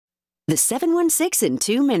The 716 in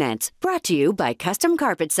 2 minutes, brought to you by Custom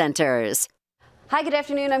Carpet Centers. Hi, good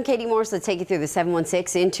afternoon. I'm Katie Morse. Let's take you through the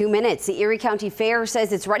 716 in 2 minutes. The Erie County Fair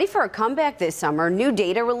says it's ready for a comeback this summer. New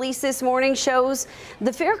data released this morning shows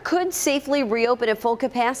the fair could safely reopen at full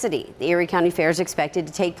capacity. The Erie County Fair is expected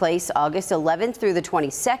to take place August 11th through the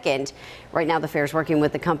 22nd. Right now, the fair is working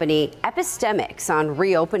with the company Epistemics on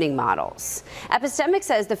reopening models. Epistemics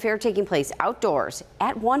says the fair taking place outdoors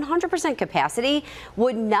at 100% capacity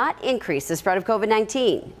would not increase the spread of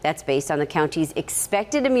COVID-19. That's based on the county's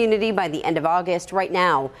expected immunity by the end of August. Right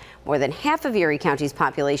now, more than half of Erie County's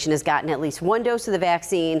population has gotten at least one dose of the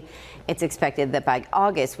vaccine. It's expected that by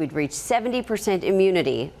August, we'd reach 70%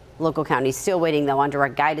 immunity. Local counties still waiting, though, on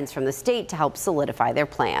direct guidance from the state to help solidify their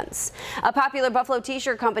plans. A popular Buffalo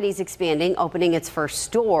t-shirt company is expanding, opening its first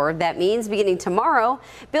store. That means beginning tomorrow,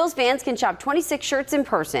 Bills fans can shop 26 shirts in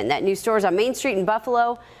person. That new store is on Main Street in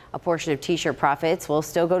Buffalo. A portion of t-shirt profits will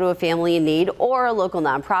still go to a family in need or a local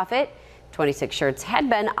nonprofit. 26 shirts had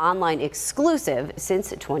been online exclusive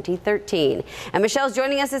since 2013. And Michelle's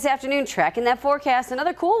joining us this afternoon, tracking that forecast.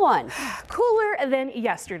 Another cool one. Cooler than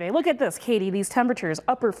yesterday. Look at this, Katie. These temperatures,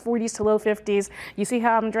 upper 40s to low 50s. You see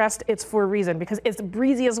how I'm dressed? It's for a reason, because it's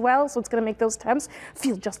breezy as well, so it's going to make those temps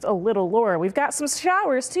feel just a little lower. We've got some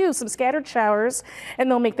showers, too, some scattered showers, and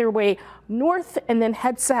they'll make their way north and then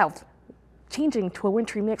head south, changing to a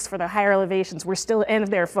wintry mix for the higher elevations. We're still in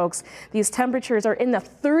there, folks. These temperatures are in the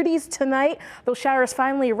 30s tonight. Those showers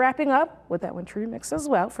finally wrapping up with that wintry mix as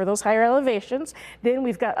well for those higher elevations. Then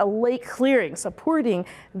we've got a lake clearing supporting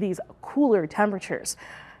these cooler temperatures.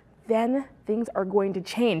 Then things are going to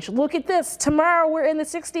change. Look at this. Tomorrow we're in the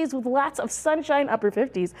 60s with lots of sunshine, upper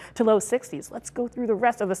 50s to low 60s. Let's go through the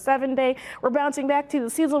rest of the 7-day. We're bouncing back to the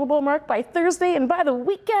seasonal mark by Thursday, and by the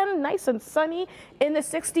weekend, nice and sunny in the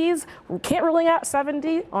 60s. We can't ruling out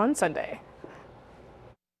 70 on Sunday.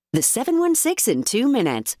 The 716 in 2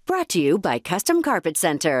 minutes, brought to you by Custom Carpet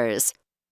Centers.